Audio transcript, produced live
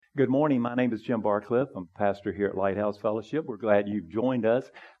Good morning. My name is Jim Barcliff. I'm pastor here at Lighthouse Fellowship. We're glad you've joined us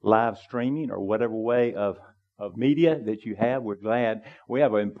live streaming or whatever way of media that you have. We're glad. We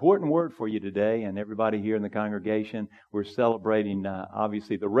have an important word for you today, and everybody here in the congregation, we're celebrating,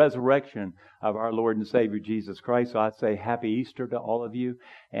 obviously, the resurrection of our Lord and Savior Jesus Christ. So I'd say Happy Easter to all of you,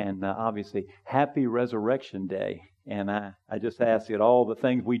 and obviously, Happy Resurrection Day. And I just ask that all the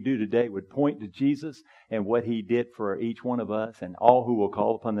things we do today would point to Jesus and what He did for each one of us and all who will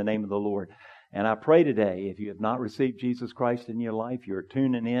call upon the name of the Lord. And I pray today, if you have not received Jesus Christ in your life, you're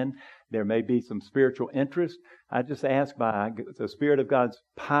tuning in, there may be some spiritual interest. I just ask by the Spirit of God's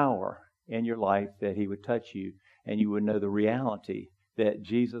power in your life that He would touch you and you would know the reality that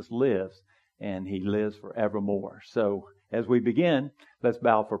Jesus lives and He lives forevermore. So as we begin, let's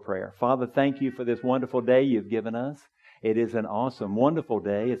bow for prayer. Father, thank you for this wonderful day you've given us. It is an awesome, wonderful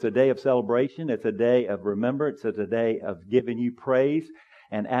day. It's a day of celebration. It's a day of remembrance. It's a day of giving you praise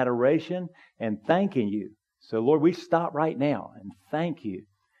and adoration and thanking you. So, Lord, we stop right now and thank you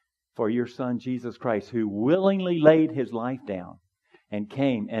for your Son, Jesus Christ, who willingly laid His life down and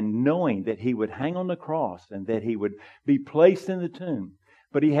came, and knowing that He would hang on the cross and that He would be placed in the tomb.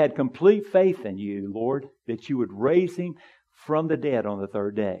 But He had complete faith in you, Lord, that you would raise Him from the dead on the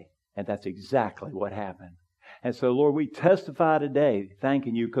third day. And that's exactly what happened. And so, Lord, we testify today,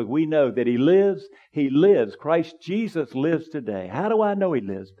 thanking you, because we know that He lives. He lives. Christ Jesus lives today. How do I know He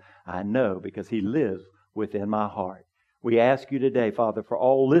lives? I know because He lives within my heart. We ask you today, Father, for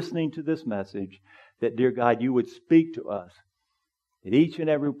all listening to this message, that, dear God, you would speak to us. That each and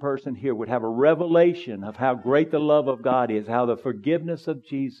every person here would have a revelation of how great the love of God is, how the forgiveness of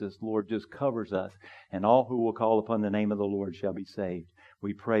Jesus, Lord, just covers us. And all who will call upon the name of the Lord shall be saved.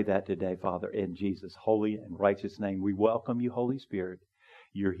 We pray that today, Father, in Jesus' holy and righteous name. We welcome you, Holy Spirit.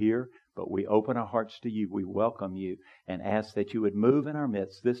 You're here, but we open our hearts to you. We welcome you and ask that you would move in our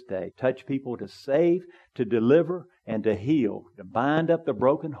midst this day. Touch people to save, to deliver, and to heal, to bind up the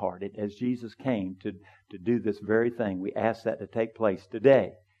brokenhearted as Jesus came to do this very thing. We ask that to take place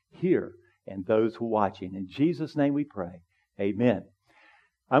today, here, and those who are watching. In Jesus' name we pray. Amen.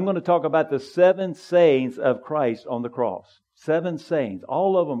 I'm going to talk about the 7 sayings of Christ on the cross. 7 sayings.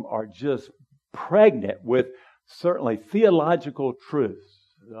 All of them are just pregnant with certainly theological truths.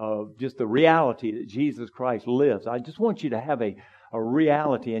 Just the reality that Jesus Christ lives. I just want you to have a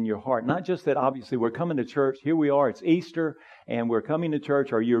reality in your heart. Not just that obviously we're coming to church. Here we are. It's Easter and we're coming to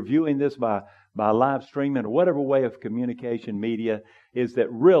church, or you're viewing this by live streaming or whatever way of communication media, is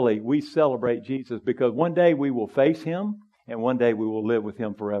that really we celebrate Jesus because one day we will face Him and one day we will live with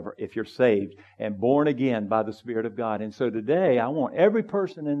Him forever if you're saved and born again by the Spirit of God. And so today I want every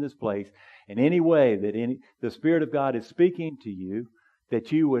person in this place, in any way that the Spirit of God is speaking to you, that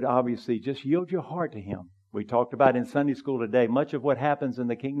you would obviously just yield your heart to Him. We talked about in Sunday school today, much of what happens in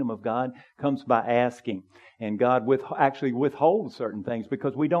the kingdom of God comes by asking. And God actually withholds certain things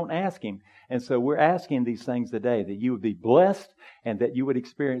because we don't ask Him. And so we're asking these things today, that you would be blessed and that you would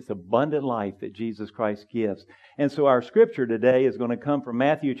experience abundant life that Jesus Christ gives. And so our scripture today is going to come from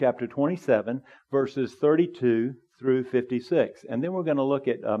Matthew chapter 27, verses 32 through 56. And then we're going to look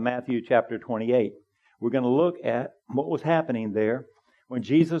at Matthew chapter 28. We're going to look at what was happening there when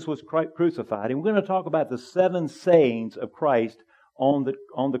Jesus was crucified. And we're going to talk about the 7 sayings of Christ on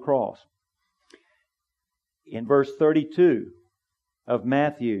the cross. In verse 32 of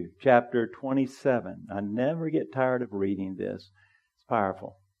Matthew chapter 27. I never get tired of reading this. It's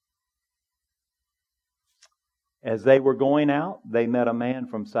powerful. As they were going out, they met a man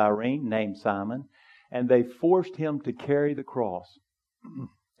from Cyrene named Simon, and they forced him to carry the cross.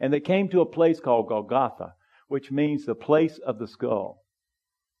 And they came to a place called Golgotha, which means the place of the skull.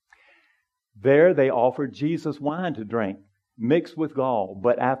 There they offered Jesus wine to drink, mixed with gall,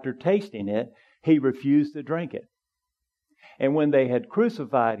 but after tasting it, He refused to drink it. And when they had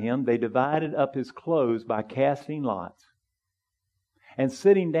crucified Him, they divided up His clothes by casting lots. And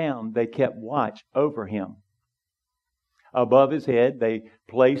sitting down, they kept watch over Him. Above His head, they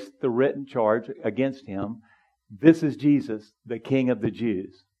placed the written charge against Him, "This is Jesus, the King of the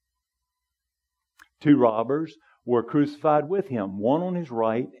Jews." 2 robbers were crucified with Him, one on His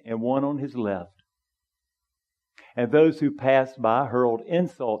right and one on His left. And those who passed by hurled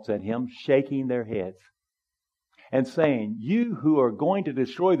insults at Him, shaking their heads and saying, "You who are going to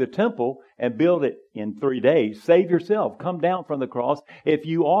destroy the temple and build it in 3 days, save yourself. Come down from the cross if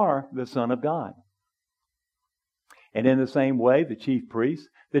you are the Son of God." And in the same way, the chief priests,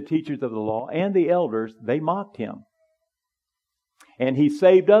 the teachers of the law, and the elders, they mocked Him. And He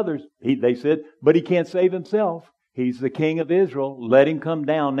saved others. They said, but He can't save Himself. He's the King of Israel. Let Him come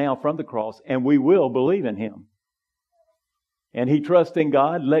down now from the cross, and we will believe in Him. And he trusts in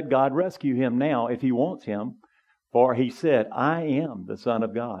God. Let God rescue him now if he wants him. For he said, I am the Son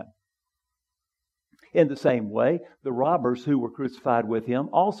of God. In the same way, the robbers who were crucified with him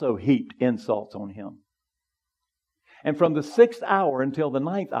also heaped insults on him. And from the 6th hour until the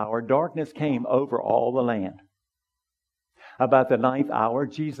 9th hour, darkness came over all the land. About the 9th hour,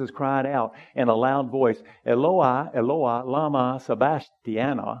 Jesus cried out in a loud voice, Eloi, Eloi, lama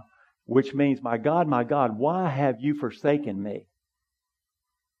sabachthani, which means, my God, why have you forsaken me?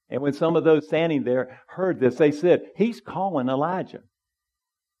 And when some of those standing there heard this, they said, he's calling Elijah.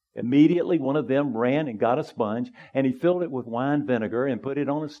 Immediately, one of them ran and got a sponge, and he filled it with wine vinegar and put it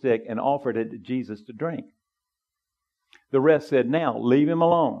on a stick and offered it to Jesus to drink. The rest said, now, leave him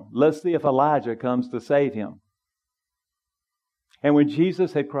alone. Let's see if Elijah comes to save him. And when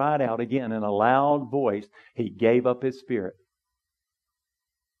Jesus had cried out again in a loud voice, he gave up his spirit.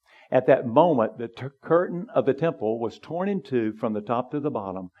 At that moment, the curtain of the temple was torn in two from the top to the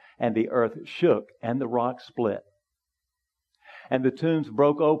bottom, and the earth shook and the rocks split. And the tombs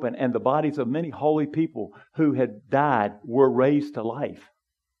broke open, and the bodies of many holy people who had died were raised to life.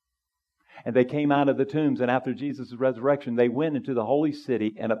 And they came out of the tombs, and after Jesus' resurrection, they went into the holy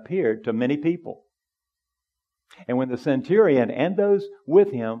city and appeared to many people. And when the centurion and those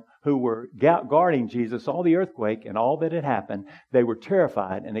with him who were guarding Jesus saw the earthquake and all that had happened, they were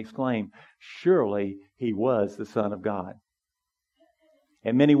terrified and exclaimed, surely he was the Son of God.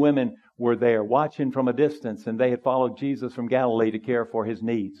 And many women were there watching from a distance, and they had followed Jesus from Galilee to care for his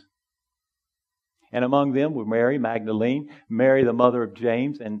needs. And among them were Mary Magdalene, Mary the mother of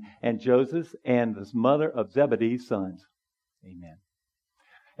James and Joseph, and the mother of Zebedee's sons. Amen.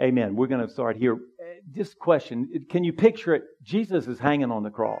 Amen. We're going to start here. Just question, can you picture it? Jesus is hanging on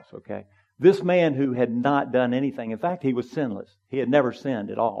the cross, okay? This man who had not done anything. In fact, he was sinless. He had never sinned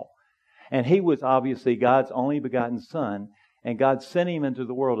at all. And he was obviously God's only begotten Son, and God sent him into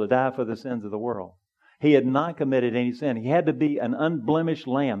the world to die for the sins of the world. He had not committed any sin. He had to be an unblemished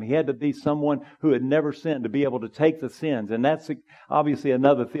lamb. He had to be someone who had never sinned to be able to take the sins. And that's obviously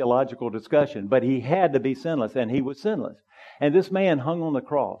another theological discussion. But he had to be sinless, and he was sinless. And this man hung on the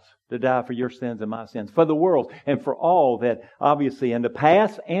cross to die for your sins and my sins, for the world, and for all that, obviously, in the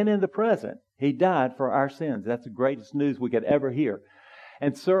past and in the present, he died for our sins. That's the greatest news we could ever hear.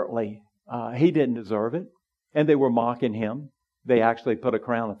 And certainly, he didn't deserve it. And they were mocking him. They actually put a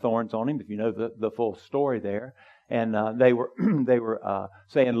crown of thorns on him, if you know the full story there. And they were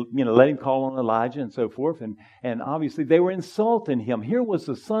saying, let him call on Elijah and so forth. And obviously they were insulting him. Here was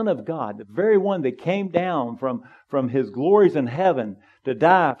the Son of God, the very one that came down from his glories in heaven to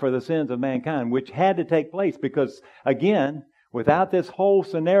die for the sins of mankind, which had to take place because, again, without this whole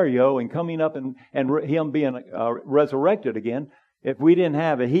scenario and coming up and him being resurrected again, if we didn't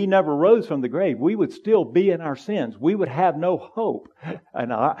have it, he never rose from the grave, we would still be in our sins. We would have no hope.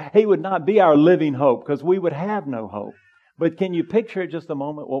 And he would not be our living hope because we would have no hope. But can you picture just a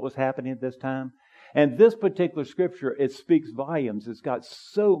moment what was happening at this time? And this particular scripture, it speaks volumes. It's got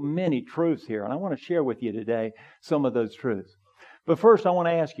so many truths here. And I want to share with you today some of those truths. But first, I want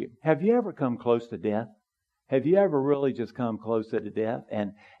to ask you, have you ever come close to death? Have you ever really just come close to death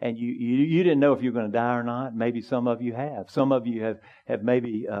and you didn't know if you were going to die or not? Maybe some of you have. Some of you have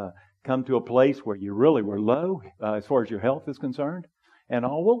maybe come to a place where you really were low as far as your health is concerned. And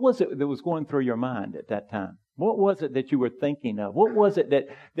all. What was it that was going through your mind at that time? What was it that you were thinking of? What was it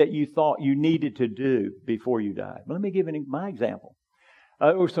that you thought you needed to do before you died? Let me give you my example.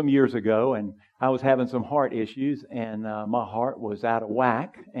 It was some years ago, and I was having some heart issues, and my heart was out of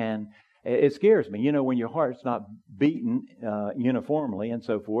whack, and it scares me. You know, when your heart's not beating uniformly and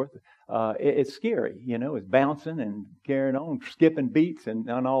so forth, it's scary. You know, it's bouncing and carrying on, skipping beats and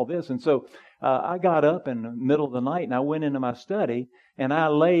all this. And so I got up in the middle of the night and I went into my study and I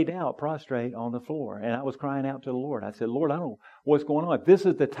laid out prostrate on the floor. And I was crying out to the Lord. I said, Lord, I don't know what's going on. If this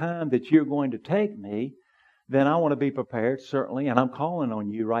is the time that you're going to take me, then I want to be prepared, certainly, and I'm calling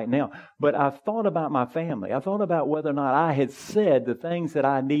on you right now. But I've thought about my family. I thought about whether or not I had said the things that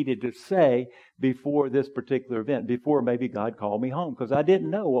I needed to say before this particular event, before maybe God called me home, because I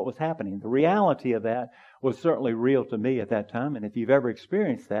didn't know what was happening. The reality of that was certainly real to me at that time, and if you've ever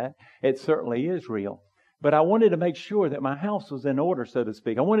experienced that, it certainly is real. But I wanted to make sure that my house was in order, so to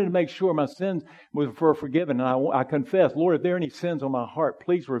speak. I wanted to make sure my sins were forgiven, and I confessed, Lord, if there are any sins on my heart,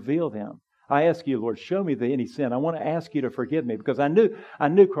 please reveal them. I ask you, Lord, show me any sin. I want to ask you to forgive me because I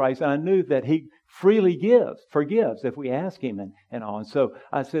knew Christ and I knew that He freely forgives if we ask Him and all. And so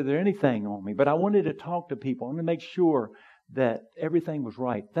I said, is there anything on me? But I wanted to talk to people. I wanted to make sure that everything was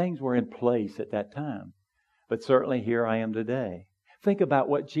right. Things were in place at that time. But certainly here I am today. Think about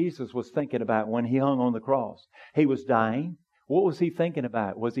what Jesus was thinking about when He hung on the cross. He was dying. What was he thinking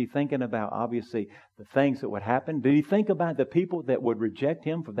about? Was he thinking about, obviously, the things that would happen? Did he think about the people that would reject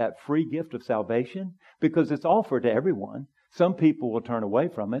him for that free gift of salvation? Because it's offered to everyone. Some people will turn away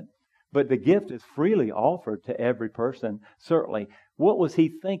from it, but the gift is freely offered to every person, certainly. What was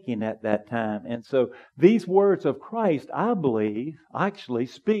he thinking at that time? And so these words of Christ, I believe, actually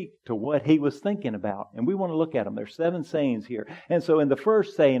speak to what he was thinking about. And we want to look at them. There's 7 sayings here. And so in the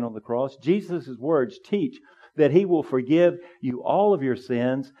first saying on the cross, Jesus' words teach that he will forgive you all of your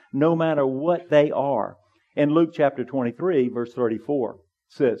sins, no matter what they are. In Luke chapter 23, verse 34,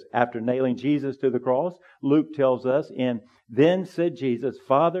 says, after nailing Jesus to the cross, Luke tells us, and then said Jesus,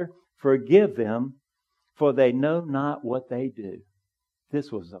 Father, forgive them, for they know not what they do. This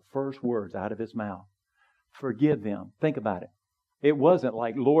was the first words out of his mouth. Forgive them. Think about it. It wasn't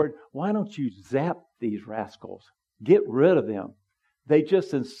like, Lord, why don't you zap these rascals? Get rid of them. They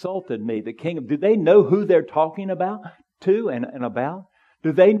just insulted me, the king. Do they know who they're talking about to and about?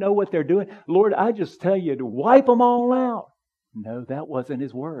 Do they know what they're doing? Lord, I just tell you to wipe them all out. No, that wasn't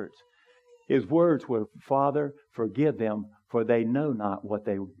his words. His words were, Father, forgive them, for they know not what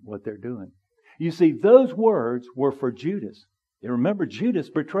they're doing. You see, those words were for Judas. You remember, Judas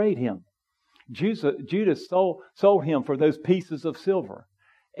betrayed him. Judas sold him for those pieces of silver.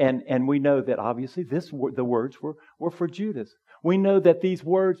 And we know that obviously the words were for Judas. We know that these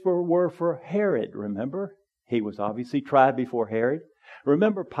words were for Herod, remember? He was obviously tried before Herod.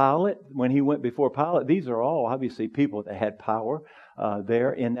 Remember Pilate, when he went before Pilate? These are all obviously people that had power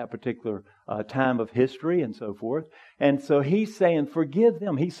there in that particular time of history and so forth. And so he's saying, forgive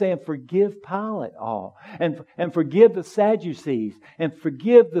them. He's saying, forgive Pilate all. And forgive the Sadducees. And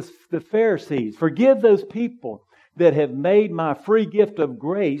forgive the Pharisees. Forgive those people that have made my free gift of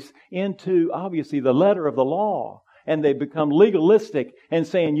grace into, obviously, the letter of the law. And they become legalistic and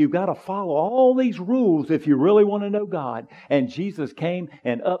saying, you've got to follow all these rules if you really want to know God. And Jesus came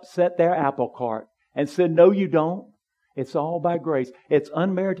and upset their apple cart and said, no, you don't. It's all by grace. It's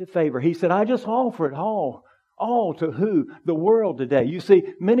unmerited favor. He said, I just offer it all to who? The world today. You see,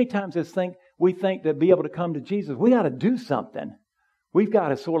 many times we think to be able to come to Jesus, we got to do something. We've got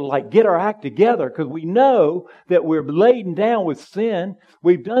to sort of like get our act together because we know that we're laden down with sin.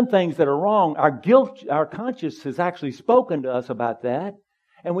 We've done things that are wrong. Our guilt, our conscience has actually spoken to us about that.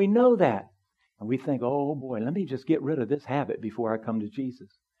 And we know that. And we think, oh boy, let me just get rid of this habit before I come to Jesus.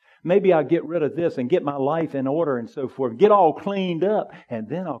 Maybe I'll get rid of this and get my life in order and so forth. Get all cleaned up. And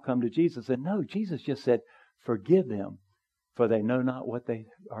then I'll come to Jesus. And no, Jesus just said, forgive them, for they know not what they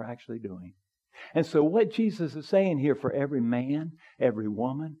are actually doing. And so what Jesus is saying here for every man, every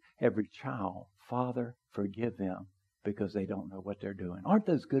woman, every child, Father, forgive them because they don't know what they're doing. Aren't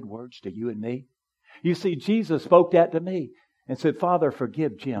those good words to you and me? You see, Jesus spoke that to me and said, Father,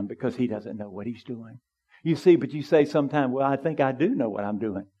 forgive Jim because he doesn't know what he's doing. You see, but you say sometimes, well, I think I do know what I'm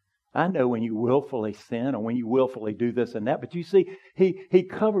doing. I know when you willfully sin or when you willfully do this and that. But you see, he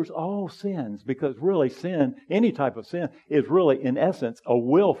covers all sins because really sin, any type of sin, is really in essence a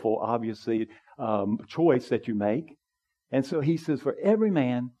willful, obviously, choice that you make. And so he says, for every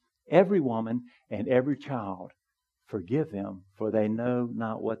man, every woman, and every child, forgive them, for they know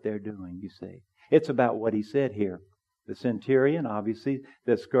not what they're doing, you see. It's about what he said here. The centurion, obviously,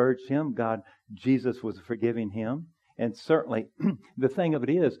 that scourged him, Jesus was forgiving him. And certainly, the thing of it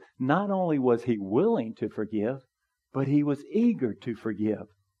is, not only was he willing to forgive, but he was eager to forgive.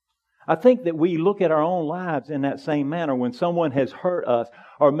 I think that we look at our own lives in that same manner when someone has hurt us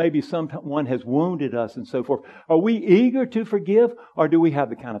or maybe someone has wounded us and so forth. Are we eager to forgive or do we have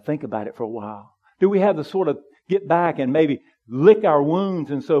to kind of think about it for a while? Do we have to sort of get back and maybe lick our wounds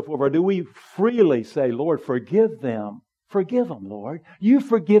and so forth? Or do we freely say, Lord, forgive them? Forgive them, Lord. You've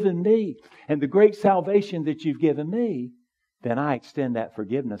forgiven me. And the great salvation that you've given me, then I extend that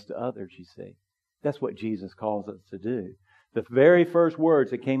forgiveness to others, you see. That's what Jesus calls us to do. The very first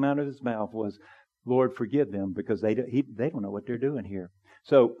words that came out of his mouth was, Lord, forgive them, because they don't know what they're doing here.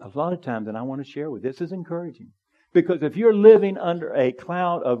 So a lot of times, and I want to share with you, this is encouraging. Because if you're living under a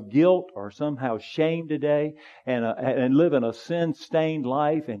cloud of guilt or somehow shame today and living a sin-stained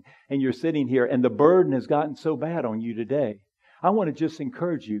life and you're sitting here and the burden has gotten so bad on you today, I want to just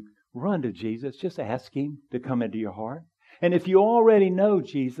encourage you, run to Jesus. Just ask Him to come into your heart. And if you already know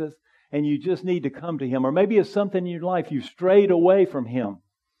Jesus and you just need to come to Him, or maybe it's something in your life you've strayed away from Him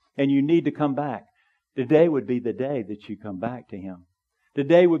and you need to come back, today would be the day that you come back to Him.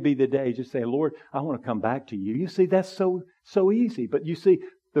 Today would be the day. Just say, Lord, I want to come back to you. You see, that's so easy. But you see,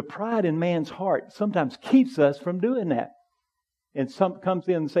 the pride in man's heart sometimes keeps us from doing that. And some comes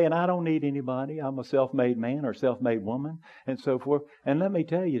in saying, I don't need anybody. I'm a self-made man or self-made woman and so forth. And let me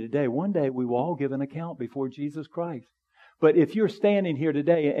tell you today, one day we will all give an account before Jesus Christ. But if you're standing here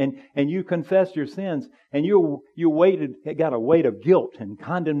today and you confess your sins and you got a weight of guilt and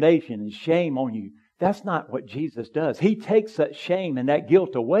condemnation and shame on you, that's not what Jesus does. He takes that shame and that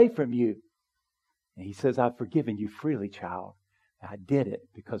guilt away from you. And He says, I've forgiven you freely, child. I did it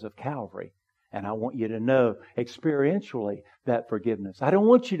because of Calvary. And I want you to know experientially that forgiveness. I don't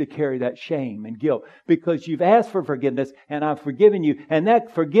want you to carry that shame and guilt because you've asked for forgiveness and I've forgiven you. And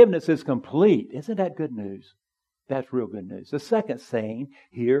that forgiveness is complete. Isn't that good news? That's real good news. The second saying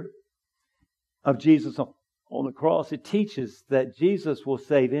here of Jesus on the cross, it teaches that Jesus will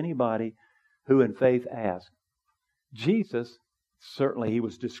save anybody who in faith asks. Jesus, certainly He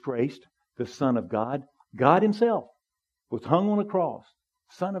was disgraced, the Son of God. God Himself was hung on a cross.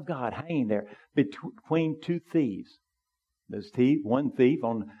 Son of God hanging there between two thieves. One thief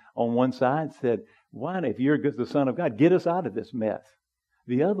on one side said, why, if you're the Son of God, get us out of this mess.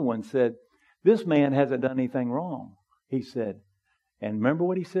 The other one said, this man hasn't done anything wrong. He said, and remember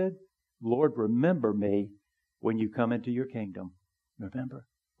what he said? Lord, remember me when you come into your kingdom. Remember?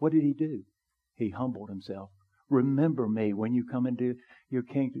 What did he do? He humbled himself. Remember me when you come into your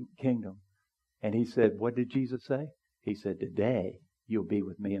kingdom. And he said, what did Jesus say? He said, today you'll be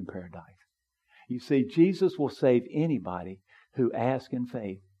with me in paradise. You see, Jesus will save anybody who asks in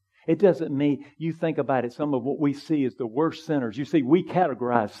faith. It doesn't mean, you think about it, some of what we see is the worst sinners. You see, we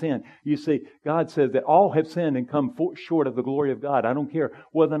categorize sin. You see, God says that all have sinned and come short of the glory of God. I don't care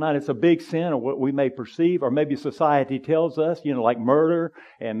whether or not it's a big sin or what we may perceive, or maybe society tells us, like murder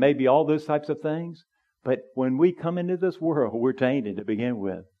and maybe all those types of things. But when we come into this world, we're tainted to begin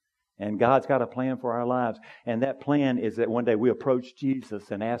with. And God's got a plan for our lives. And that plan is that one day we approach Jesus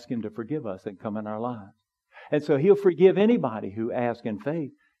and ask Him to forgive us and come in our lives. And so He'll forgive anybody who asks in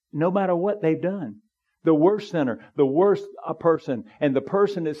faith, no matter what they've done. The worst sinner, the worst person, and the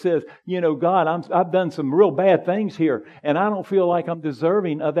person that says, God, I've done some real bad things here, and I don't feel like I'm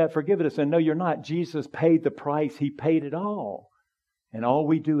deserving of that forgiveness. And no, you're not. Jesus paid the price. He paid it all. And all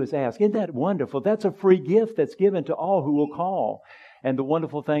we do is ask. Isn't that wonderful? That's a free gift that's given to all who will call. And the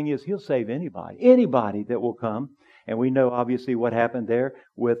wonderful thing is He'll save anybody that will come. And we know obviously what happened there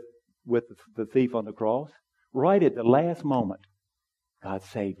with the thief on the cross. Right at the last moment, God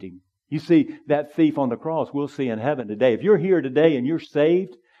saved him. You see, that thief on the cross we'll see in heaven today. If you're here today and you're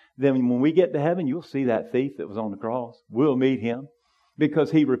saved, then when we get to heaven, you'll see that thief that was on the cross. We'll meet him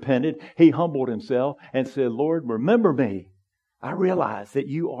because he repented. He humbled himself and said, Lord, remember me. I realize that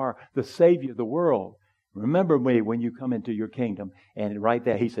you are the Savior of the world. Remember me when you come into your kingdom. And right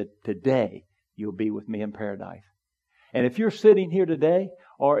there, He said, today you'll be with me in paradise. And if you're sitting here today,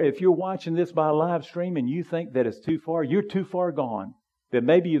 or if you're watching this by live stream and you think that it's too far, you're too far gone. That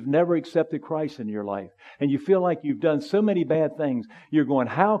maybe you've never accepted Christ in your life. And you feel like you've done so many bad things. You're going,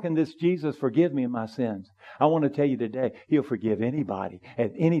 how can this Jesus forgive me of my sins? I want to tell you today, He'll forgive anybody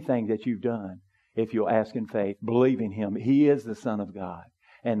and anything that you've done. If you'll ask in faith, believe in Him. He is the Son of God.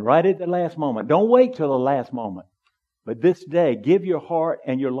 And right at the last moment, don't wait till the last moment. But this day, give your heart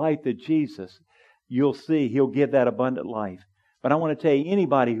and your life to Jesus. You'll see He'll give that abundant life. But I want to tell you,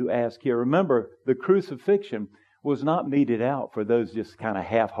 anybody who asks here, remember, the crucifixion was not meted out for those just kind of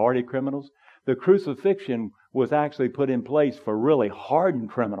half-hearted criminals. The crucifixion was actually put in place for really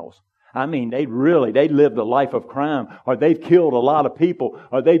hardened criminals. I mean, they lived a life of crime, or they've killed a lot of people,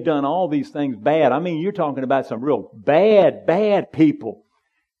 or they've done all these things bad. I mean, you're talking about some real bad people.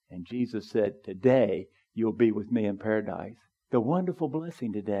 And Jesus said, today you'll be with me in paradise. The wonderful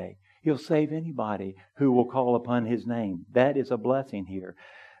blessing today. He'll save anybody who will call upon His name. That is a blessing here.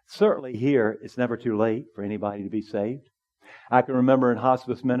 Certainly here, it's never too late for anybody to be saved. I can remember in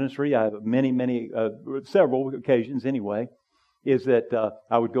hospice ministry, I have several occasions anyway, is that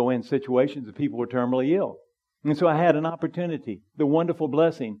I would go in situations that people were terminally ill. And so I had an opportunity, the wonderful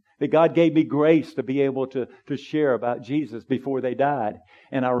blessing that God gave me grace to be able to share about Jesus before they died.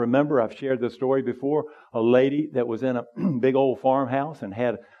 And I remember, I've shared this story before, a lady that was in a big old farmhouse and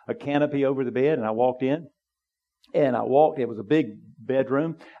had a canopy over the bed, and I walked in. And it was a big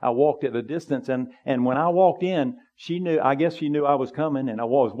bedroom. I walked at a distance, and when I walked in, she knew I was coming, and I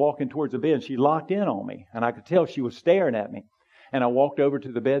was walking towards the bed, and she locked in on me. And I could tell she was staring at me. And I walked over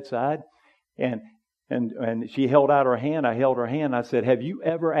to the bedside, and she held out her hand. I held her hand. I said, have you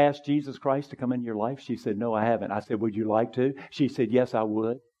ever asked Jesus Christ to come into your life? She said, no, I haven't. I said, would you like to? She said, yes, I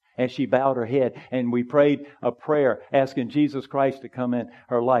would. And she bowed her head, and we prayed a prayer asking Jesus Christ to come in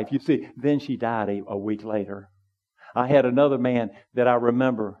her life. You see, then she died a week later. I had another man that I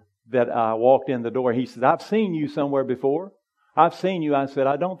remember that I walked in the door. He said, I've seen you somewhere before. I've seen you. I said,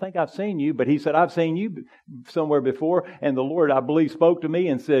 I don't think I've seen you. But he said, I've seen you somewhere before. And the Lord, I believe, spoke to me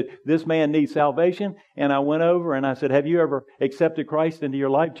and said, this man needs salvation. And I went over and I said, have you ever accepted Christ into your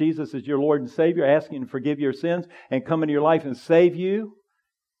life? Jesus is your Lord and Savior, asking Him to forgive your sins and come into your life and save you?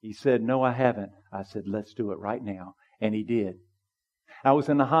 He said, no, I haven't. I said, let's do it right now. And he did. I was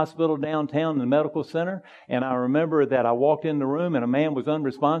in the hospital downtown in the medical center. And I remember that I walked in the room and a man was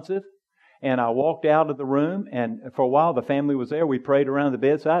unresponsive. And I walked out of the room, and for a while the family was there. We prayed around the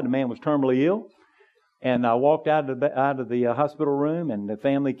bedside. The man was terminally ill. And I walked out of the hospital room, and the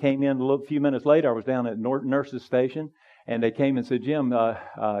family came in a few minutes later. I was down at nurse's station, and they came and said, Jim,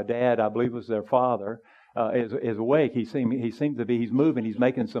 Dad, I believe it was their father, is awake. He seems to be, he's moving. He's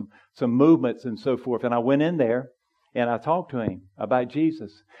making some movements and so forth. And I went in there, and I talked to him about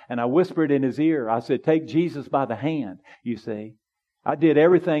Jesus. And I whispered in his ear. I said, take Jesus by the hand, you see. I did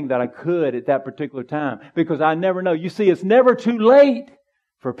everything that I could at that particular time because I never know. You see, it's never too late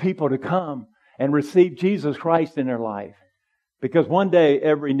for people to come and receive Jesus Christ in their life. Because one day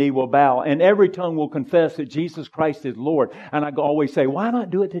every knee will bow and every tongue will confess that Jesus Christ is Lord. And I always say, why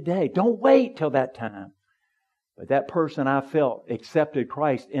not do it today? Don't wait till that time. But that person I felt accepted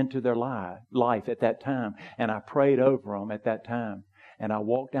Christ into their life at that time. And I prayed over them at that time. And I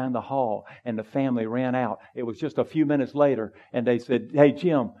walked down the hall and the family ran out. It was just a few minutes later and they said, hey,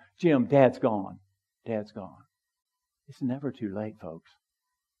 Jim, Dad's gone. Dad's gone. It's never too late, folks.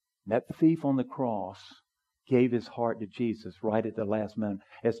 That thief on the cross gave his heart to Jesus right at the last minute.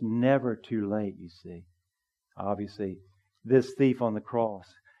 It's never too late, you see. Obviously, this thief on the cross,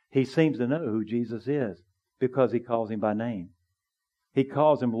 he seems to know who Jesus is because he calls him by name. He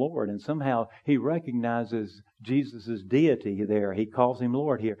calls him Lord, and somehow he recognizes Jesus' deity there. He calls him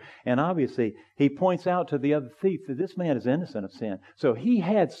Lord here. And obviously, he points out to the other thief that this man is innocent of sin. So he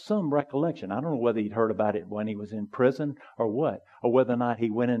had some recollection. I don't know whether he'd heard about it when he was in prison or what, or whether or not he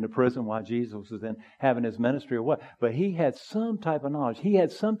went into prison while Jesus was then having his ministry or what. But he had some type of knowledge. He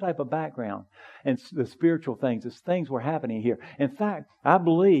had some type of background. And the spiritual things, as things were happening here. In fact, I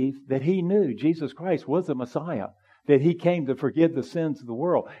believe that he knew Jesus Christ was the Messiah. That he came to forgive the sins of the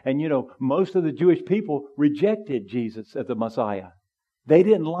world. And most of the Jewish people rejected Jesus as the Messiah. They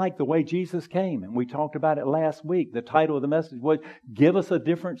didn't like the way Jesus came. And we talked about it last week. The title of the message was, Give Us a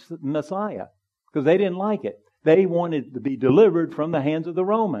Different Messiah. Because they didn't like it. They wanted to be delivered from the hands of the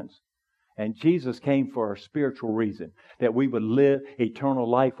Romans. And Jesus came for a spiritual reason. That we would live eternal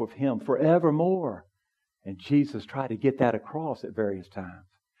life with Him forevermore. And Jesus tried to get that across at various times.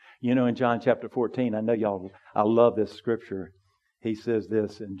 In John chapter 14, I love this scripture. He says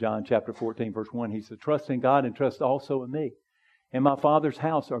this in John chapter 14, verse 1. He says, trust in God and trust also in me. In my Father's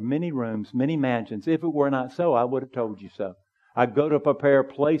house are many rooms, many mansions. If it were not so, I would have told you so. I go to prepare a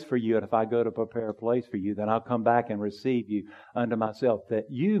place for you. And if I go to prepare a place for you, then I'll come back and receive you unto myself,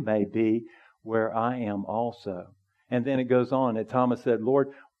 that you may be where I am also. And then it goes on. And Thomas said, Lord,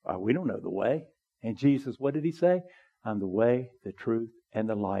 we don't know the way. And Jesus, what did He say? I'm the way, the truth, and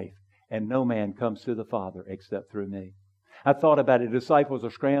the life. And no man comes to the Father except through me. I thought about it. The disciples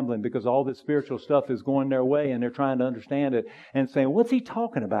are scrambling because all this spiritual stuff is going their way and they're trying to understand it and saying, what's He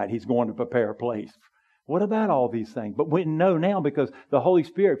talking about? He's going to prepare a place. What about all these things? But we know now because the Holy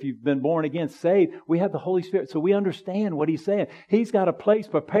Spirit, if you've been born again, saved, we have the Holy Spirit. So we understand what He's saying. He's got a place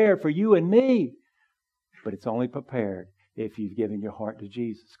prepared for you and me. But it's only prepared if you've given your heart to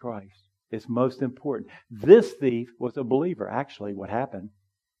Jesus Christ. It's most important. This thief was a believer. Actually, what happened,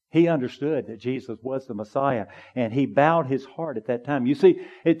 he understood that Jesus was the Messiah, and he bowed his heart at that time. You see,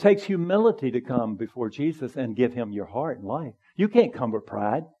 it takes humility to come before Jesus and give Him your heart and life. You can't come with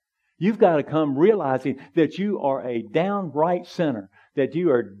pride. You've got to come realizing that you are a downright sinner, that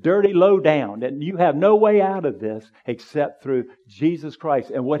you are dirty low down, that you have no way out of this except through Jesus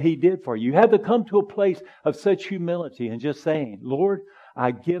Christ and what He did for you. You have to come to a place of such humility and just saying, Lord,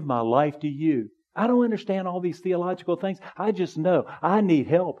 I give my life to You. I don't understand all these theological things. I just know I need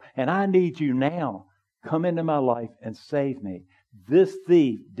help and I need You now. Come into my life and save me. This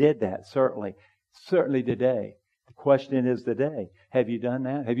thief did that, certainly today. The question is today, have you done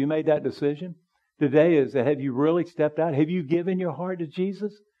that? Have you made that decision? Today is, have you really stepped out? Have you given your heart to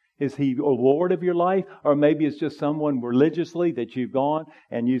Jesus? Is He a Lord of your life? Or maybe it's just someone religiously that you've gone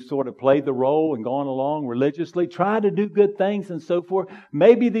and you sort of played the role and gone along religiously. Try to do good things and so forth.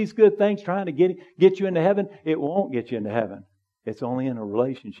 Maybe these good things trying to get you into heaven, it won't get you into heaven. It's only in a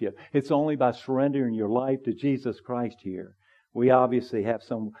relationship. It's only by surrendering your life to Jesus Christ here. We obviously have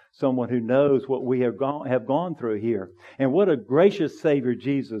someone who knows what we have gone through here. And what a gracious Savior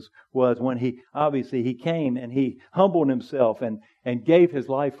Jesus was when He came and He humbled Himself and gave His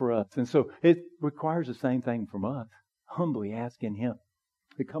life for us. And so it requires the same thing from us. humbly asking Him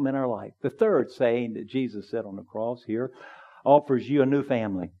to come in our life. The third saying that Jesus said on the cross here offers you a new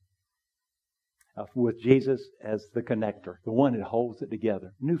family. With Jesus as the connector, the one that holds it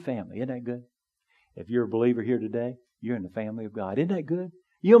together. New family. Isn't that good? If you're a believer here today, you're in the family of God. Isn't that good?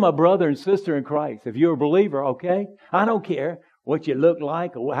 You're my brother and sister in Christ. If you're a believer, okay? I don't care what you look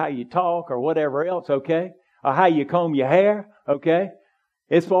like or how you talk or whatever else, okay? Or how you comb your hair, okay?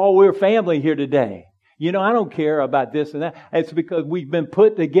 It's for all we're family here today. You know, I don't care about this and that. It's because we've been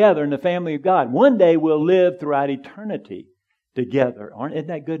put together in the family of God. One day we'll live throughout eternity together. Isn't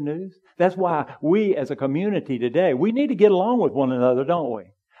that good news? That's why we as a community today, we need to get along with one another, don't we?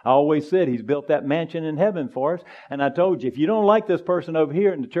 I always said He's built that mansion in heaven for us. And I told you, if you don't like this person over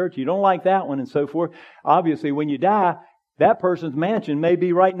here in the church, you don't like that one and so forth, obviously when you die, that person's mansion may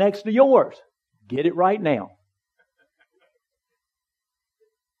be right next to yours. Get it right now.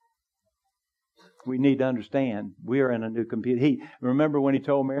 We need to understand we are in a new community. Remember when He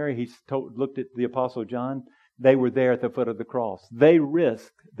told Mary, looked at the Apostle John, they were there at the foot of the cross. They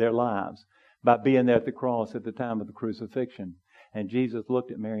risked their lives by being there at the cross at the time of the crucifixion. And Jesus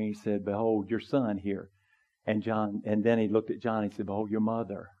looked at Mary and He said, behold, your son here. And then He looked at John and He said, behold, your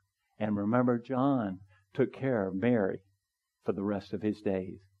mother. And remember, John took care of Mary for the rest of his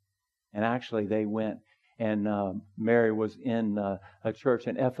days. And actually they went and Mary was in a church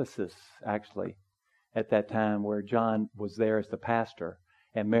in Ephesus, actually, at that time where John was there as the pastor.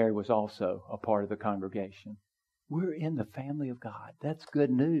 And Mary was also a part of the congregation. We're in the family of God. That's good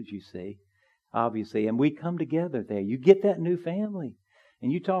news, you see. Obviously, and we come together there. You get that new family.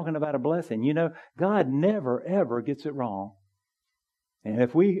 And you're talking about a blessing. You know, God never, ever gets it wrong. And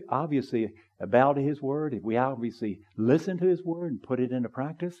if we obviously bow to His Word, if we obviously listen to His Word and put it into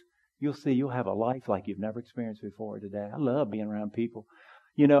practice, you'll see you'll have a life like you've never experienced before today. I love being around people.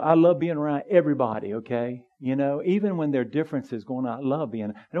 You know, I love being around everybody, okay? You know, even when there are differences going on, I love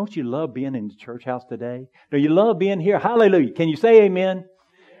being. Don't you love being in the church house today? Do you love being here? Hallelujah. Can you say amen?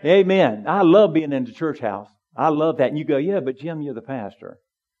 Amen. I love being in the church house. I love that. And you go, yeah, but Jim, you're the pastor.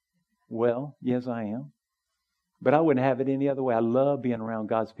 Well, yes, I am. But I wouldn't have it any other way. I love being around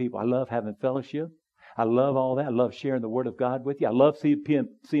God's people. I love having fellowship. I love all that. I love sharing the Word of God with you. I love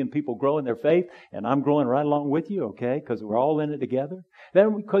seeing people grow in their faith. And I'm growing right along with you, okay? Because we're all in it together.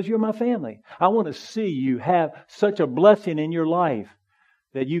 Then because you're my family. I want to see you have such a blessing in your life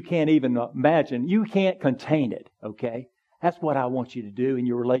that you can't even imagine. You can't contain it, okay? That's what I want you to do in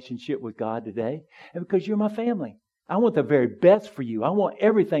your relationship with God today. And because you're my family. I want the very best for you. I want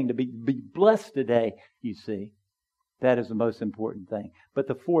everything to be blessed today, you see. That is the most important thing. But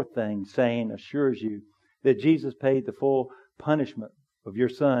the fourth thing, saying, assures you that Jesus paid the full punishment of your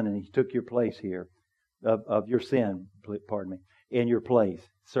son and He took your place here, of your sin, pardon me, in your place,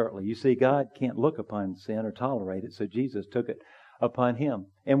 certainly. You see, God can't look upon sin or tolerate it, so Jesus took it upon Him.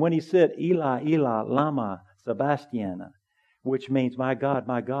 And when He said, Eli, Eli, lama sabachthani, which means, my God,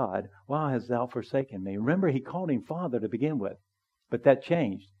 why hast thou forsaken me? Remember, He called Him Father to begin with, but that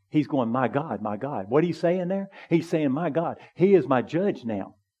changed. He's going, my God, my God. What are you saying there? He's saying, my God, He is my judge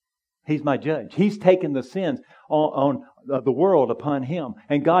now. He's my judge. He's taken the sins on the world upon Him.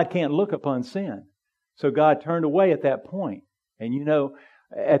 And God can't look upon sin. So God turned away at that point. And you know,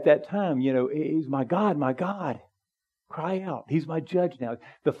 at that time, you know, He's my God, my God. Cry out. He's my judge now.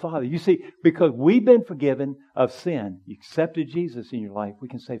 The Father. You see, because we've been forgiven of sin. You accepted Jesus in your life. We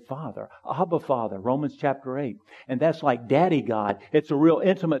can say Father. Abba Father. Romans chapter 8. And that's like Daddy God. It's a real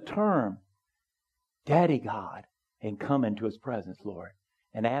intimate term. Daddy God. And come into His presence, Lord.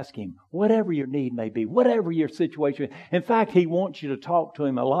 And ask Him whatever your need may be. Whatever your situation. In fact, He wants you to talk to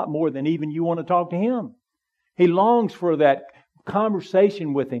Him a lot more than even you want to talk to Him. He longs for that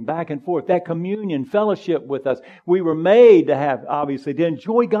conversation with Him back and forth, that communion, fellowship with us. We were made to have, obviously, to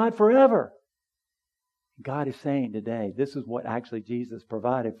enjoy God forever. God is saying today, this is what actually Jesus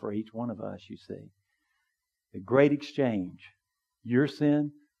provided for each one of us, you see. The great exchange. Your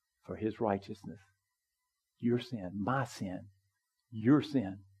sin for His righteousness. Your sin, my sin, your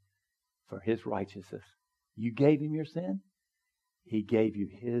sin for His righteousness. You gave Him your sin. He gave you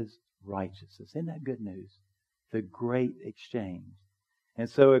His righteousness. Isn't that good news? The great exchange. And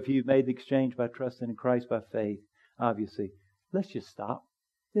so if you've made the exchange by trusting in Christ by faith, obviously, let's just stop.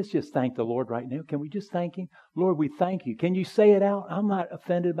 Let's just thank the Lord right now. Can we just thank Him? Lord, we thank You. Can you say it out? I'm not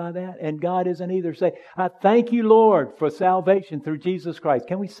offended by that. And God isn't either. Say, I thank You, Lord, for salvation through Jesus Christ.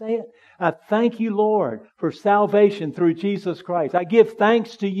 Can we say it? I thank You, Lord, for salvation through Jesus Christ. I give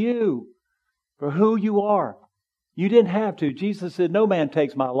thanks to You for who You are. You didn't have to. Jesus said, no man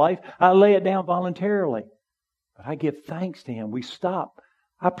takes my life. I lay it down voluntarily. But I give thanks to Him. We stop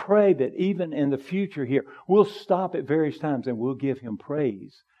I pray that even in the future here, we'll stop at various times and we'll give Him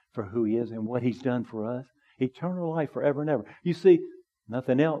praise for who He is and what He's done for us. Eternal life forever and ever. You see,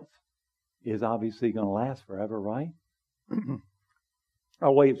 nothing else is obviously going to last forever, right? I'm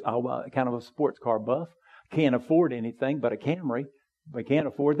kind of a sports car buff. Can't afford anything but a Camry. I can't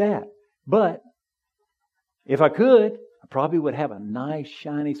afford that. But if I could, I probably would have a nice,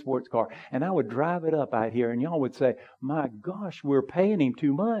 shiny sports car. And I would drive it up out here and y'all would say, my gosh, we're paying him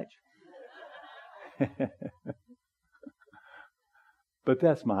too much. But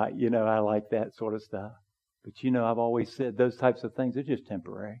that's I like that sort of stuff. But I've always said those types of things are just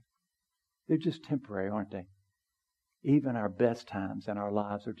temporary. They're just temporary, aren't they? Even our best times in our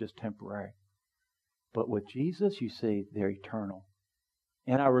lives are just temporary. But with Jesus, you see, they're eternal.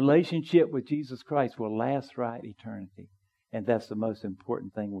 And our relationship with Jesus Christ will last throughout eternity. And that's the most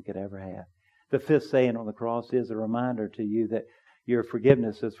important thing we could ever have. The fifth saying on the cross is a reminder to you that your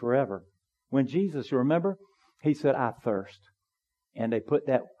forgiveness is forever. When Jesus, you remember, He said, I thirst. And they put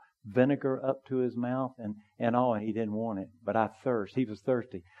that vinegar up to His mouth and He didn't want it. But I thirst. He was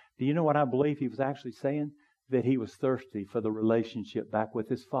thirsty. Do you know what I believe He was actually saying? That He was thirsty for the relationship back with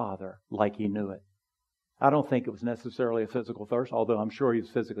His Father like He knew it. I don't think it was necessarily a physical thirst, although I'm sure He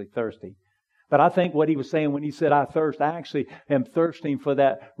was physically thirsty. But I think what He was saying when He said, I thirst, I actually am thirsting for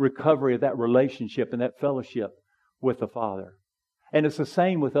that recovery of that relationship and that fellowship with the Father. And it's the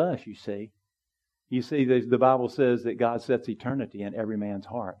same with us, you see. You see, the Bible says that God sets eternity in every man's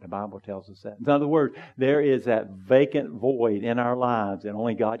heart. The Bible tells us that. In other words, there is that vacant void in our lives that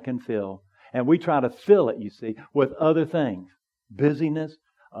only God can fill. And we try to fill it, you see, with other things. Busyness,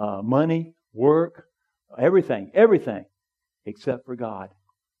 money, work, everything, except for God.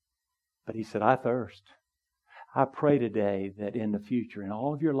 But He said, I thirst. I pray today that in the future, in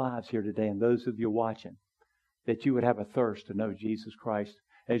all of your lives here today, and those of you watching, that you would have a thirst to know Jesus Christ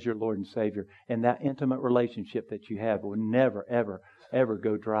as your Lord and Savior. And that intimate relationship that you have will never, ever, ever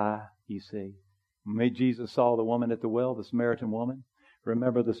go dry, you see. When Jesus saw the woman at the well, the Samaritan woman,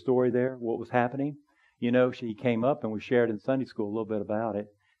 remember the story there, what was happening? She came up, and we shared in Sunday school a little bit about it,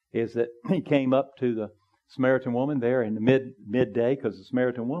 is that He came up to the Samaritan woman there in the midday, because the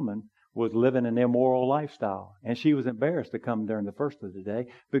Samaritan woman was living an immoral lifestyle. And she was embarrassed to come during the first of the day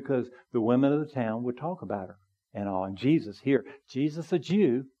because the women of the town would talk about her and all. And Jesus, a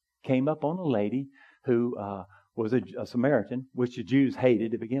Jew, came up on a lady who was a Samaritan, which the Jews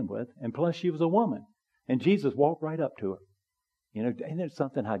hated to begin with. And plus she was a woman. And Jesus walked right up to her. Isn't it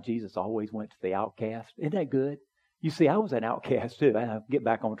something how Jesus always went to the outcast? Isn't that good? You see, I was an outcast too. I'll get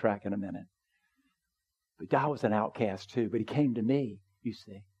back on track in a minute. But I was an outcast too. But He came to me, you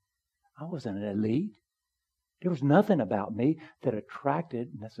see. I wasn't an elite. There was nothing about me that attracted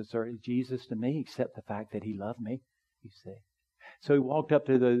necessarily Jesus to me except the fact that He loved me, you see. So He walked up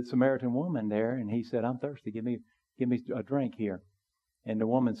to the Samaritan woman there and He said, I'm thirsty. Give me a drink here. And the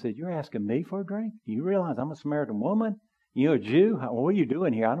woman said, you're asking me for a drink? Do you realize I'm a Samaritan woman? You're a Jew? What are you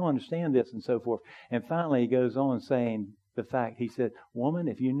doing here? I don't understand this, and so forth. And finally He goes on saying the fact. He said, woman,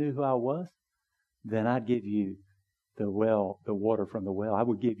 if you knew who I was, then I'd give you the water from the well. I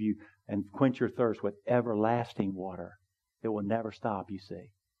would give you and quench your thirst with everlasting water that will never stop, you see.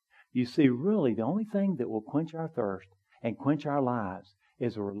 You see, really, the only thing that will quench our thirst and quench our lives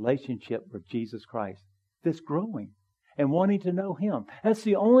is a relationship with Jesus Christ that's growing and wanting to know Him. That's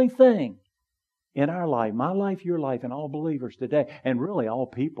the only thing in our life, my life, your life, and all believers today, and really all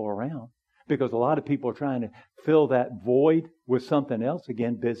people around. Because a lot of people are trying to fill that void with something else.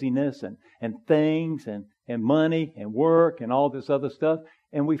 Again, busyness and things and money and work and all this other stuff.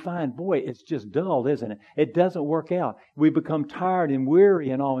 And we find, boy, it's just dull, isn't it? It doesn't work out. We become tired and weary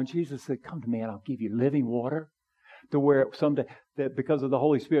and all. And Jesus said, come to me and I'll give you living water. To where someday, that because of the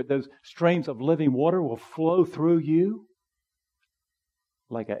Holy Spirit, those streams of living water will flow through you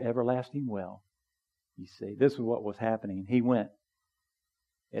like an everlasting well. You see, this is what was happening. He went.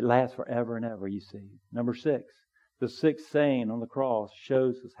 It lasts forever and ever, you see. Number 6, the sixth saying on the cross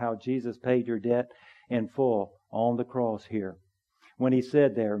shows us how Jesus paid your debt in full on the cross here. When He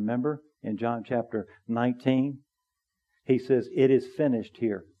said there, remember, in John chapter 19, He says, it is finished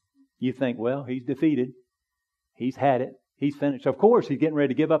here. You think, well, He's defeated. He's had it. He's finished. Of course, He's getting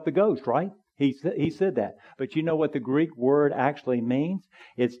ready to give up the ghost, right? He said that. But you know what the Greek word actually means?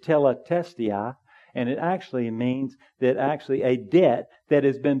 It's teletestia. And it actually means that actually a debt that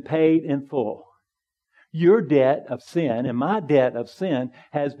has been paid in full. Your debt of sin and my debt of sin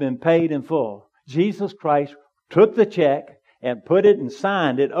has been paid in full. Jesus Christ took the check and put it and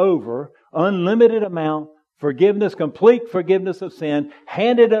signed it over, unlimited amount Forgiveness, complete forgiveness of sin,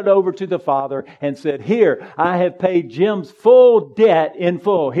 handed it over to the Father and said, here, I have paid Jim's full debt in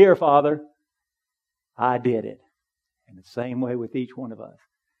full. Here, Father, I did it. In the same way with each one of us.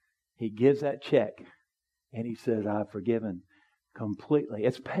 He gives that check and He says, I've forgiven completely.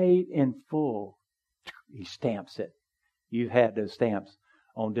 It's paid in full. He stamps it. You've had those stamps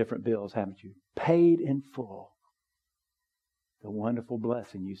on different bills, haven't you? Paid in full. The wonderful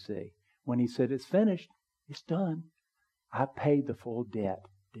blessing you see. When He said, it's finished. It's done. I paid the full debt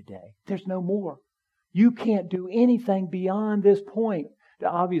today. There's no more. You can't do anything beyond this point.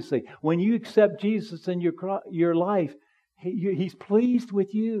 Obviously, when you accept Jesus in your life, He's pleased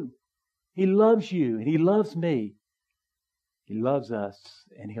with you. He loves you and He loves me. He loves us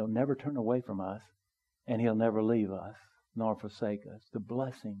and He'll never turn away from us and He'll never leave us nor forsake us. The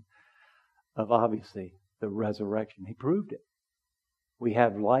blessing of obviously the resurrection. He proved it. We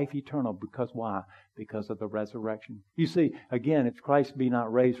have life eternal because why? Because of the resurrection. You see, again, if Christ be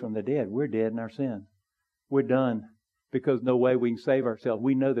not raised from the dead, we're dead in our sins. We're done because no way we can save ourselves.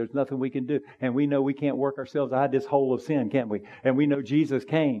 We know there's nothing we can do. And we know we can't work ourselves out of this hole of sin, can't we? And we know Jesus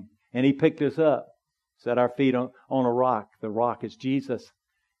came and He picked us up, set our feet on a rock. The rock is Jesus.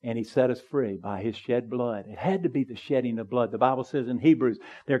 And He set us free by His shed blood. It had to be the shedding of blood. The Bible says in Hebrews,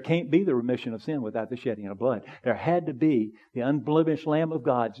 there can't be the remission of sin without the shedding of blood. There had to be the unblemished Lamb of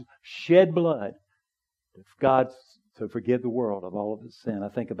God's shed blood of God to forgive the world of all of its sin.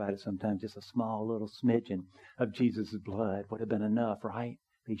 I think about it sometimes, just a small little smidgen of Jesus' blood would have been enough, right?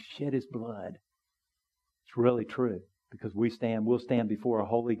 He shed His blood. It's really true because we'll stand before a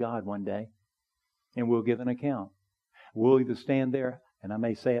holy God one day and we'll give an account. We'll either stand there, and I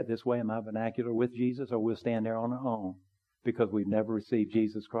may say it this way in my vernacular, with Jesus, or we'll stand there on our own because we've never received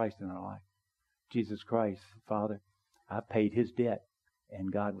Jesus Christ in our life. Jesus Christ, Father, I paid His debt.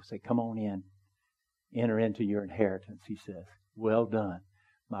 And God will say, come on in. Enter into your inheritance, He says. Well done,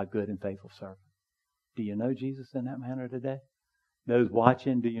 my good and faithful servant. Do you know Jesus in that manner today? Those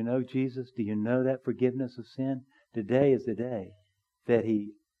watching, do you know Jesus? Do you know that forgiveness of sin? Today is the day that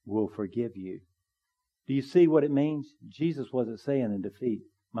He will forgive you. Do you see what it means? Jesus wasn't saying in defeat,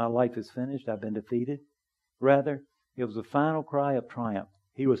 my life is finished, I've been defeated. Rather, it was a final cry of triumph.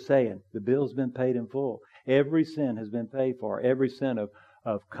 He was saying, the bill's been paid in full. Every sin has been paid for. Every sin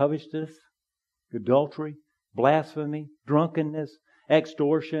of covetousness, adultery, blasphemy, drunkenness,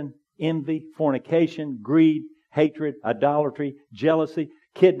 extortion, envy, fornication, greed, hatred, idolatry, jealousy,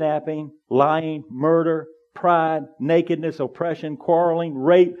 kidnapping, lying, murder, pride, nakedness, oppression, quarreling,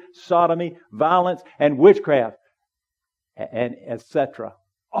 rape, sodomy, violence, and witchcraft, and etc.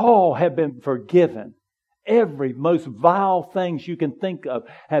 All have been forgiven. Every most vile things you can think of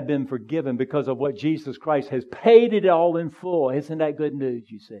have been forgiven because of what Jesus Christ has paid it all in full. Isn't that good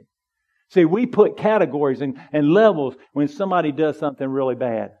news, you see? See, we put categories and levels when somebody does something really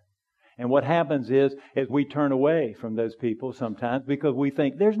bad. And what happens is we turn away from those people sometimes because we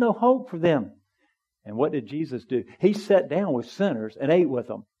think there's no hope for them. And what did Jesus do? He sat down with sinners and ate with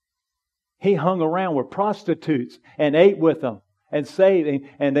them. He hung around with prostitutes and ate with them and saved,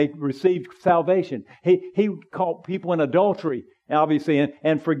 and they received salvation. He caught people in adultery, obviously,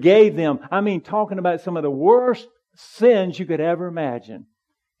 and forgave them. I mean, talking about some of the worst sins you could ever imagine.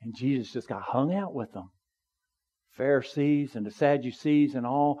 And Jesus just got hung out with them. Pharisees and the Sadducees and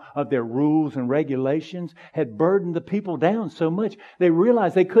all of their rules and regulations had burdened the people down so much they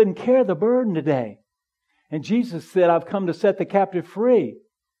realized they couldn't carry the burden today. And Jesus said, I've come to set the captive free.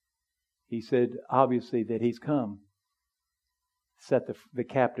 He said, obviously, that He's come to set the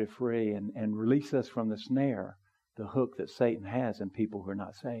captive free and release us from the snare, the hook that Satan has in people who are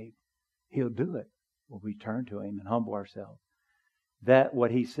not saved. He'll do it when we turn to Him and humble ourselves. That,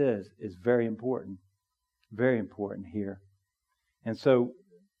 what He says, is very important. Very important here. And so,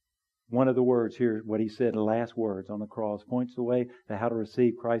 one of the words here, what He said, the last words on the cross, points the way to how to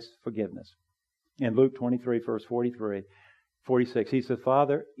receive Christ's forgiveness. In Luke 23, verse 46, He said,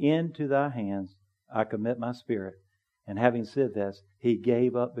 Father, into Thy hands I commit my spirit. And having said this, He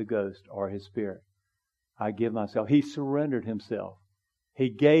gave up the ghost, or His spirit. I give myself. He surrendered Himself. He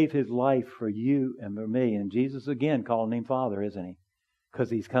gave His life for you and for me. And Jesus again calling Him Father, isn't He? Because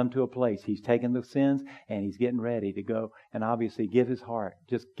He's come to a place. He's taken the sins and He's getting ready to go and obviously give His heart.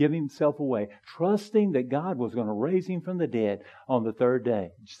 Just give Himself away. Trusting that God was going to raise Him from the dead on the third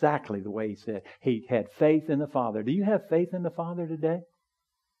day. Exactly the way He said. He had faith in the Father. Do you have faith in the Father today?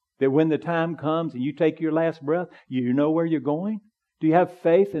 That when the time comes and you take your last breath, you know where you're going? Do you have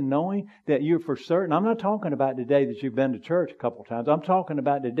faith in knowing that you're for certain? I'm not talking about today that you've been to church a couple of times. I'm talking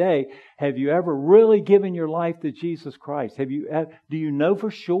about today, have you ever really given your life to Jesus Christ? Do you know for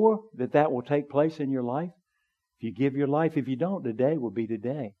sure that will take place in your life? If you give your life, if you don't, today will be the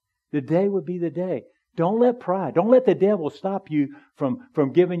day. The day would be the day. Don't let pride, don't let the devil stop you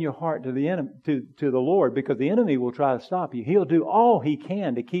from giving your heart to the enemy, to the Lord, because the enemy will try to stop you. He'll do all he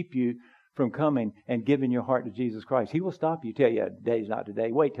can to keep you from coming and giving your heart to Jesus Christ. He will stop you, tell you today's not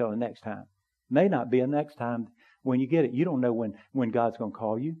today. Wait till the next time. May not be the next time when you get it. You don't know when God's going to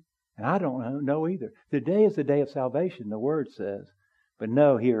call you. And I don't know either. Today is the day of salvation, the Word says. But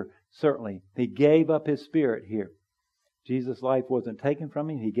no, here, certainly, He gave up His Spirit here. Jesus' life wasn't taken from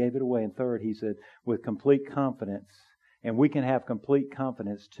Him. He gave it away. And third, He said, with complete confidence. And we can have complete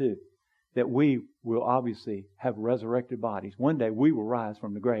confidence too, that we will obviously have resurrected bodies. One day we will rise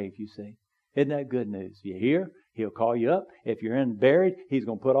from the grave, you see. Isn't that good news? You hear? He'll call you up. If you're buried, He's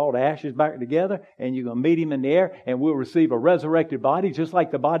going to put all the ashes back together and you're going to meet Him in the air and we'll receive a resurrected body just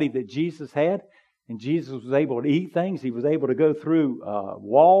like the body that Jesus had. And Jesus was able to eat things. He was able to go through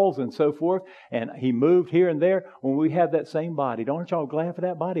walls and so forth. And He moved here and there. When we have that same body, don't y'all glad for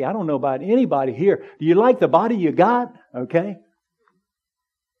that body? I don't know about anybody here. Do you like the body you got? Okay.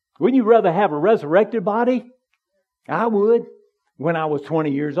 Wouldn't you rather have a resurrected body? I would. When I was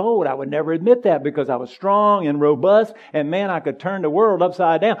 20 years old, I would never admit that because I was strong and robust and man, I could turn the world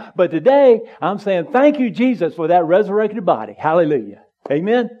upside down. But today, I'm saying thank you, Jesus, for that resurrected body. Hallelujah.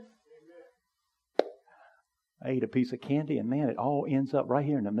 Amen. I ate a piece of candy and man, it all ends up right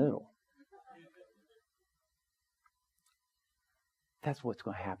here in the middle. That's what's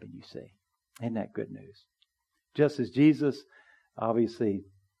going to happen, you see. Isn't that good news? Just as Jesus obviously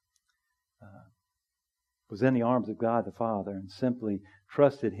was in the arms of God the Father and simply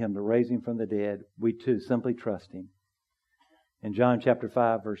trusted Him to raise Him from the dead, we too simply trust Him. In John chapter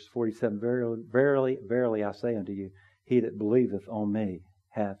 5, verse 47, verily, verily, I say unto you, he that believeth on me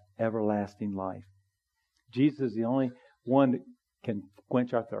hath everlasting life. Jesus is the only one that can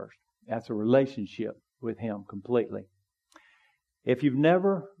quench our thirst. That's a relationship with Him completely. If you've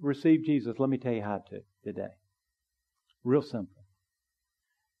never received Jesus, let me tell you how to today. Real simple.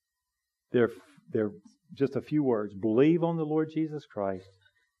 They're just a few words. Believe on the Lord Jesus Christ,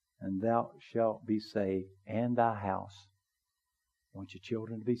 and thou shalt be saved, and thy house. Want your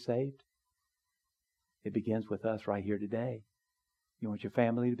children to be saved? It begins with us right here today. You want your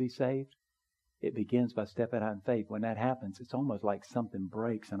family to be saved? It begins by stepping out in faith. When that happens, it's almost like something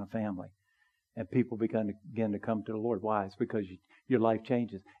breaks in a family. And people begin to come to the Lord. Why? It's because your life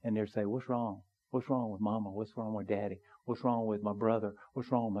changes. And they'll say, what's wrong? What's wrong with Mama? What's wrong with Daddy? What's wrong with my brother?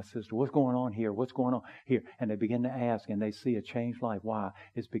 What's wrong with my sister? What's going on here? What's going on here? And they begin to ask and they see a changed life. Why?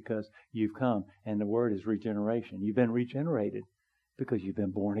 It's because you've come and the word is regeneration. You've been regenerated because you've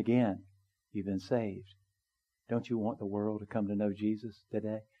been born again. You've been saved. Don't you want the world to come to know Jesus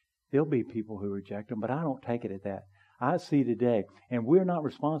today? There'll be people who reject Him, but I don't take it at that. I see today, and we're not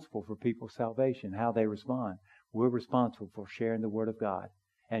responsible for people's salvation, how they respond. We're responsible for sharing the Word of God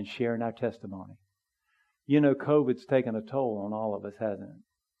and sharing our testimony. You know, COVID's taken a toll on all of us, hasn't it?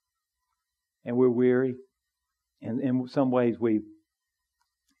 And we're weary. And in some ways we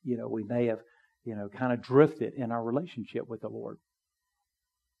may have, kind of drifted in our relationship with the Lord.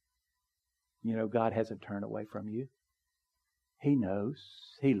 You know, God hasn't turned away from you. He knows.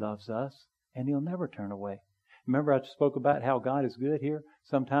 He loves us. And He'll never turn away. Remember I spoke about how God is good here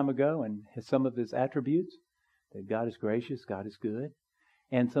some time ago and some of His attributes? That God is gracious, God is good.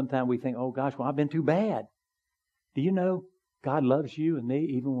 And sometimes we think, oh gosh, well I've been too bad. Do you know God loves you and me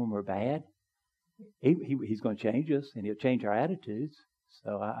even when we're bad? He's going to change us and He'll change our attitudes.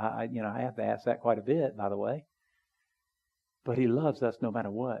 So I have to ask that quite a bit, by the way. But He loves us no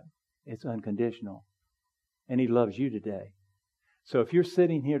matter what. It's unconditional. And He loves you today. So if you're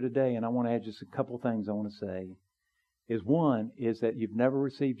sitting here today, and I want to add just a couple things I want to say, one is that you've never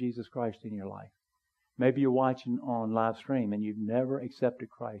received Jesus Christ in your life. Maybe you're watching on live stream and you've never accepted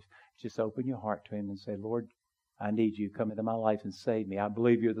Christ. Just open your heart to Him and say, Lord, I need You. Come into my life and save me. I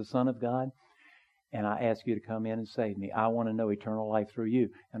believe You're the Son of God, and I ask You to come in and save me. I want to know eternal life through You,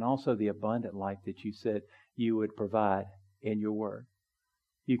 and also the abundant life that You said You would provide in Your Word.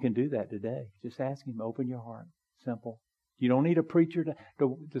 You can do that today. Just ask Him. Open your heart. Simple. You don't need a preacher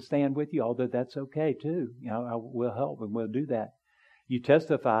to stand with you, although that's okay too. We'll help and we'll do that. You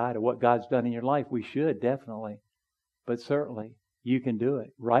testify to what God's done in your life. We should, definitely. But certainly, you can do it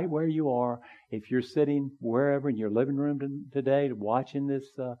right where you are. If you're sitting wherever in your living room today, watching this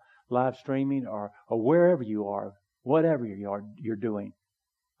live streaming, or wherever you are, whatever you're doing,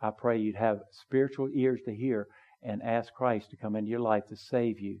 I pray you'd have spiritual ears to hear and ask Christ to come into your life to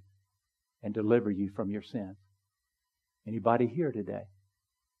save you and deliver you from your sins. Anybody here today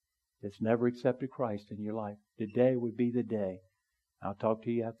that's never accepted Christ in your life? Today would be the day. I'll talk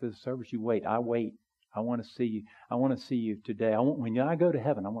to you after the service. You wait. I wait. I want to see you. I want to see you today. When I go to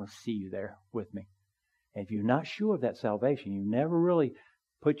heaven, I want to see you there with me. And if you're not sure of that salvation, you never really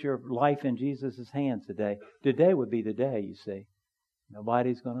put your life in Jesus' hands today. Today would be the day, you see.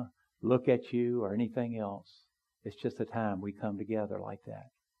 Nobody's going to look at you or anything else. It's just the time we come together like that.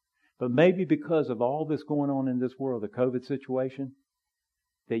 But maybe because of all this going on in this world, the COVID situation,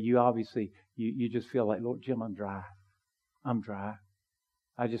 that you obviously, you just feel like, Lord Jim, I'm dry. I'm dry.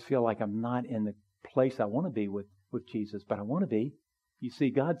 I just feel like I'm not in the place I want to be with Jesus, but I want to be. You see,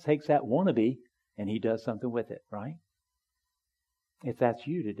 God takes that wannabe and He does something with it, right? If that's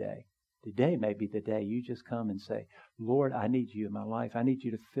you today, today may be the day you just come and say, Lord, I need you in my life. I need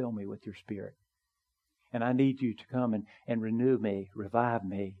you to fill me with your Spirit. And I need you to come and renew me, revive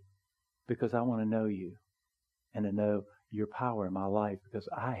me, because I want to know you and to know your power in my life, because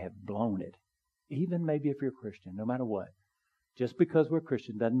I have blown it. Even maybe if you're a Christian, no matter what. Just because we're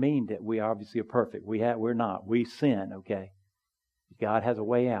Christian doesn't mean that we obviously are perfect. We're not. We sin, okay? God has a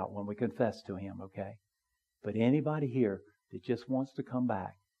way out when we confess to Him, okay? But anybody here that just wants to come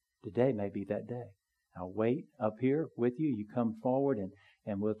back, today may be that day. I'll wait up here with you. You come forward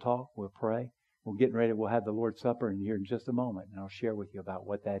and we'll talk, we'll pray. We're getting ready. We'll have the Lord's Supper in here in just a moment, and I'll share with you about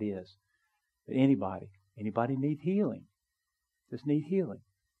what that is. But anybody need healing? Just need healing.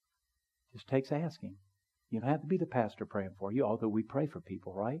 Just takes asking. You don't have to be the pastor praying for you, although we pray for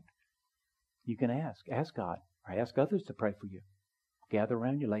people, right? You can ask. Ask God. Or ask others to pray for you. Gather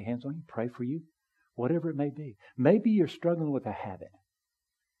around you, lay hands on you, pray for you. Whatever it may be. Maybe you're struggling with a habit.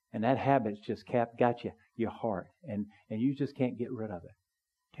 And that habit's just got your heart. And you just can't get rid of it.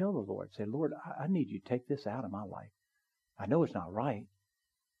 Tell the Lord. Say, Lord, I need you to take this out of my life. I know it's not right,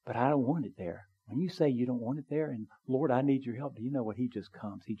 but I don't want it there. When you say you don't want it there, and Lord, I need your help, do you know what? He just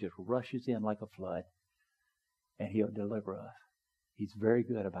comes. He just rushes in like a flood. And He'll deliver us. He's very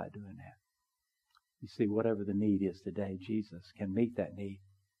good about doing that. You see, whatever the need is today, Jesus can meet that need.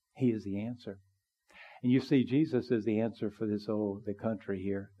 He is the answer. And you see, Jesus is the answer for the country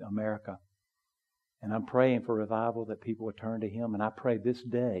here, America. And I'm praying for revival, that people will turn to Him. And I pray this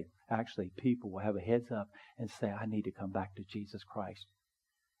day, actually, people will have a heads up and say, I need to come back to Jesus Christ.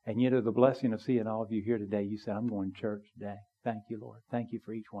 And the blessing of seeing all of you here today, you say, I'm going to church today. Thank you, Lord. Thank you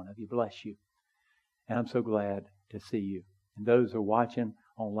for each one of you. Bless you. And I'm so glad to see you. And those who are watching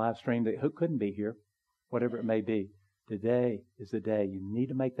on live stream who couldn't be here, whatever it may be, today is the day you need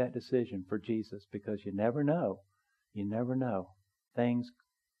to make that decision for Jesus, because you never know. You never know. Things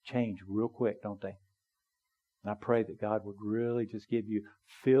change real quick, don't they? And I pray that God would really just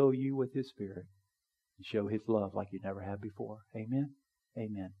fill you with His Spirit and show His love like you never have before. Amen?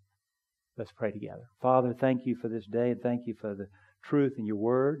 Amen. Let's pray together. Father, thank you for this day, and thank you for the truth in your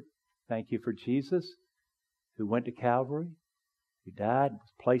word. Thank you for Jesus, who went to Calvary, who died,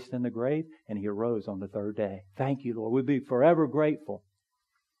 was placed in the grave, and He arose on the third day. Thank you, Lord. We'll be forever grateful.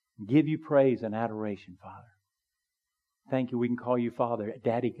 Give you praise and adoration, Father. Thank you. We can call you Father,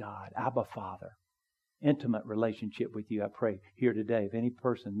 Daddy God, Abba Father. Intimate relationship with you, I pray, here today. If any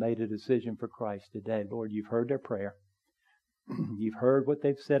person made a decision for Christ today, Lord, you've heard their prayer. You've heard what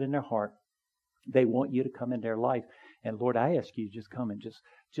they've said in their heart. They want you to come in their life. And Lord, I ask you to just come and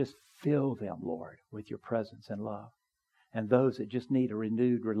just fill them, Lord, with your presence and love. And those that just need a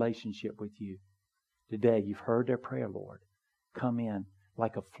renewed relationship with you, today you've heard their prayer, Lord. Come in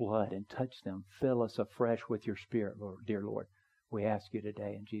like a flood and touch them. Fill us afresh with your Spirit, Lord, dear Lord. We ask you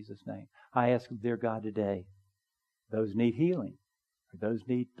today in Jesus' name. I ask, dear God, today, those need healing, or those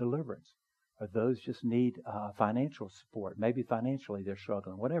need deliverance, or those just need financial support. Maybe financially they're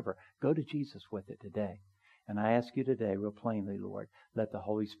struggling, whatever. Go to Jesus with it today. And I ask you today, real plainly, Lord, let the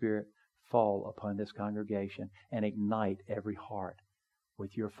Holy Spirit fall upon this congregation and ignite every heart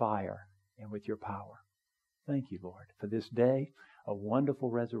with your fire and with your power. Thank you, Lord, for this day, a wonderful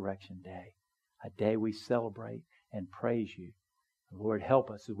resurrection day, a day we celebrate and praise you. Lord, help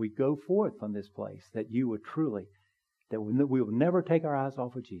us as we go forth from this place, that you would truly, that we will never take our eyes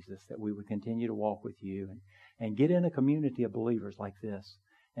off of Jesus, that we would continue to walk with you and get in a community of believers like this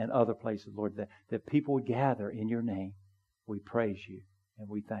and other places, Lord, that people would gather in your name. We praise you and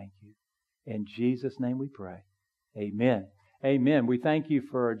we thank you. In Jesus' name we pray. Amen. Amen. We thank you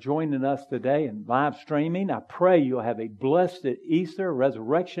for joining us today in live streaming. I pray you'll have a blessed Easter,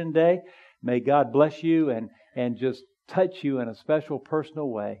 Resurrection Day. May God bless you and just touch you in a special personal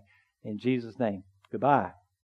way. In Jesus' name. Goodbye.